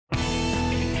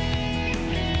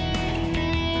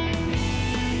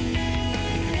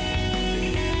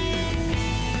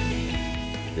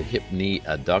hip knee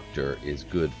adductor is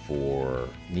good for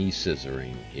knee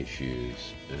scissoring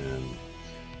issues.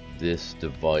 This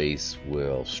device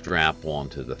will strap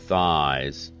onto the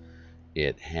thighs.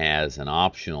 It has an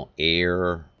optional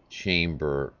air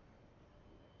chamber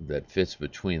that fits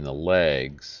between the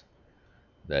legs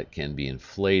that can be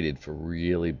inflated for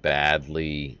really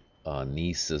badly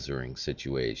knee scissoring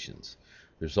situations.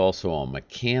 There's also a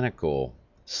mechanical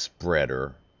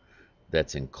spreader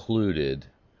that's included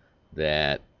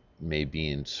that may be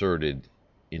inserted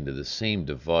into the same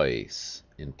device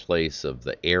in place of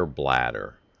the air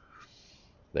bladder.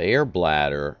 The air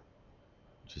bladder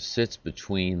just sits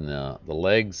between the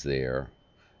legs there,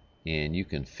 and you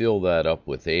can fill that up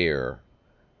with air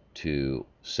to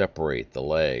separate the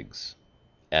legs,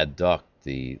 adduct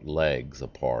the legs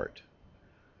apart.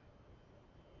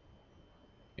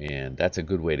 And that's a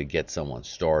good way to get someone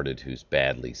started who's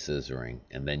badly scissoring,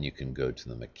 and then you can go to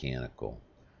the mechanical.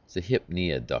 It's a hip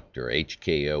knee adductor,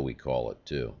 HKO we call it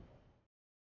too.